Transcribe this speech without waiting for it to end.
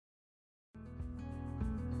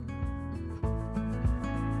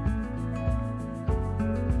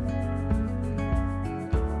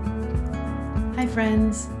Hi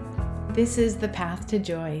friends, this is The Path to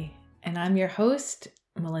Joy, and I'm your host,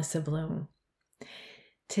 Melissa Bloom.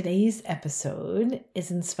 Today's episode is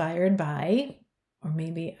inspired by, or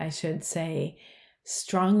maybe I should say,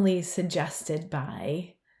 strongly suggested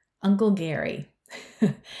by Uncle Gary.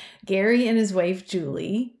 Gary and his wife,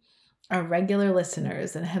 Julie, are regular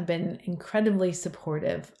listeners and have been incredibly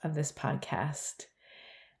supportive of this podcast.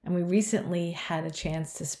 And we recently had a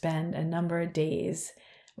chance to spend a number of days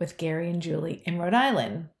with Gary and Julie in Rhode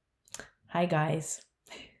Island. Hi, guys.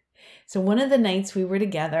 So one of the nights we were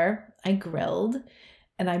together, I grilled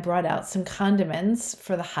and I brought out some condiments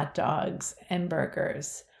for the hot dogs and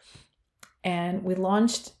burgers. And we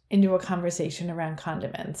launched into a conversation around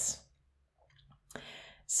condiments.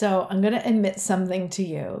 So I'm going to admit something to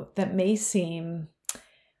you that may seem,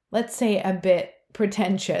 let's say, a bit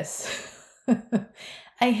pretentious.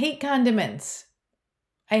 I hate condiments.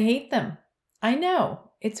 I hate them. I know.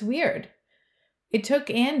 It's weird. It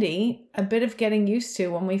took Andy a bit of getting used to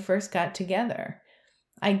when we first got together.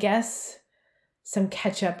 I guess some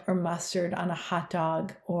ketchup or mustard on a hot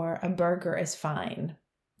dog or a burger is fine.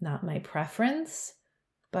 Not my preference,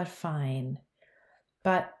 but fine.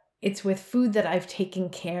 But it's with food that I've taken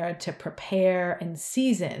care to prepare and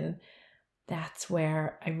season. That's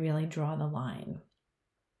where I really draw the line.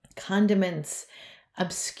 Condiments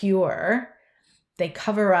obscure. They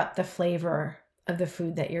cover up the flavor of the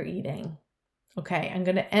food that you're eating. Okay, I'm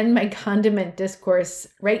going to end my condiment discourse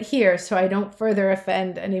right here so I don't further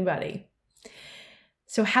offend anybody.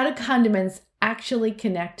 So how do condiments actually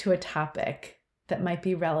connect to a topic that might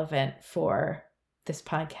be relevant for this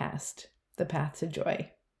podcast, The Path to Joy?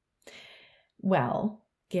 Well,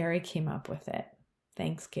 Gary came up with it.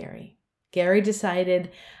 Thanks, Gary. Gary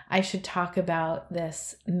decided I should talk about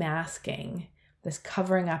this masking, this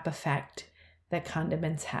covering up effect that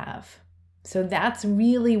condiments have. So that's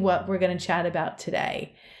really what we're going to chat about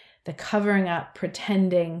today. The covering up,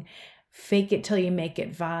 pretending, fake it till you make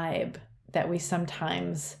it vibe that we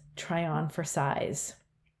sometimes try on for size.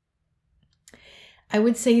 I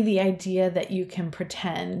would say the idea that you can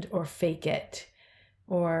pretend or fake it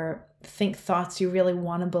or think thoughts you really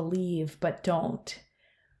want to believe but don't.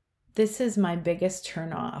 This is my biggest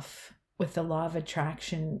turnoff with the law of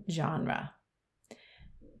attraction genre.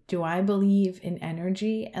 Do I believe in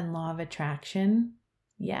energy and law of attraction?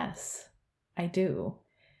 Yes, I do.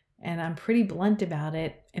 And I'm pretty blunt about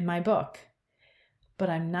it in my book. But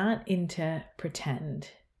I'm not into pretend,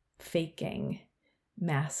 faking,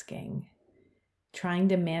 masking, trying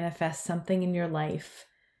to manifest something in your life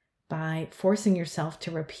by forcing yourself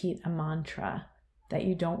to repeat a mantra that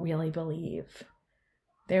you don't really believe.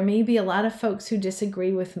 There may be a lot of folks who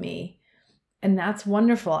disagree with me, and that's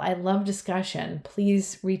wonderful. I love discussion.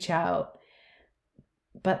 Please reach out.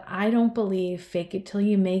 But I don't believe fake it till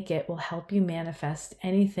you make it will help you manifest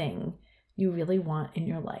anything you really want in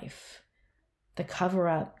your life. The cover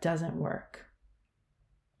up doesn't work.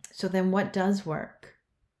 So then what does work?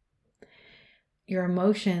 Your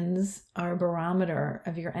emotions are a barometer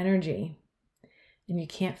of your energy, and you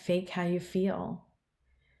can't fake how you feel.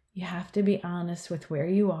 You have to be honest with where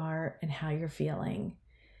you are and how you're feeling.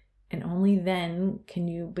 And only then can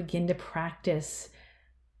you begin to practice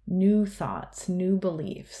new thoughts, new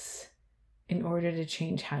beliefs in order to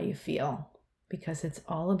change how you feel. Because it's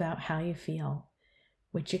all about how you feel,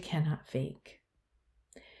 which you cannot fake.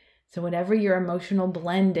 So whatever your emotional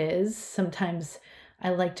blend is, sometimes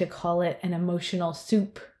I like to call it an emotional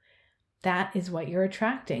soup. That is what you're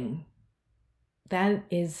attracting. That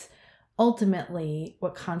is ultimately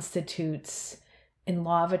what constitutes, in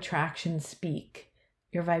law of attraction speak,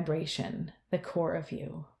 your vibration, the core of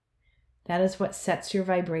you. That is what sets your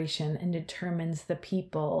vibration and determines the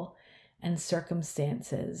people and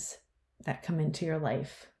circumstances that come into your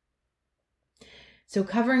life. So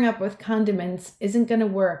covering up with condiments isn't going to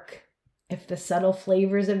work if the subtle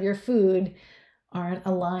flavors of your food aren't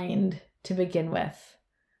aligned to begin with.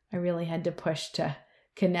 I really had to push to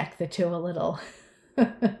connect the two a little.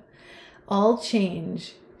 All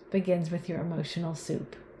change begins with your emotional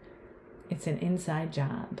soup. It's an inside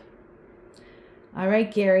job. All right,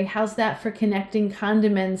 Gary, how's that for connecting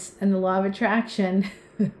condiments and the law of attraction?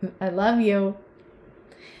 I love you.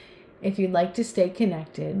 If you'd like to stay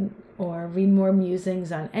connected or read more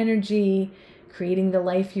musings on energy, creating the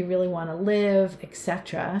life you really want to live,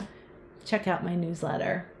 etc., check out my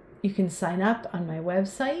newsletter. You can sign up on my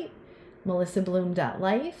website,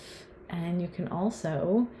 melissabloom.life, and you can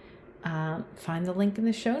also find the link in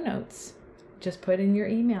the show notes. Just put in your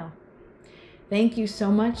email. Thank you so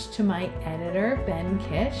much to my editor, Ben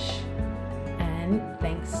Kish, and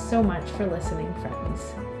thanks so much for listening,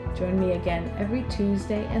 friends. Join me again every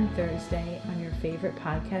Tuesday and Thursday on your favorite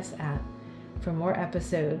podcast app for more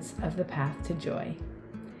episodes of The Path to Joy.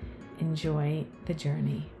 Enjoy the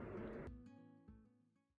journey.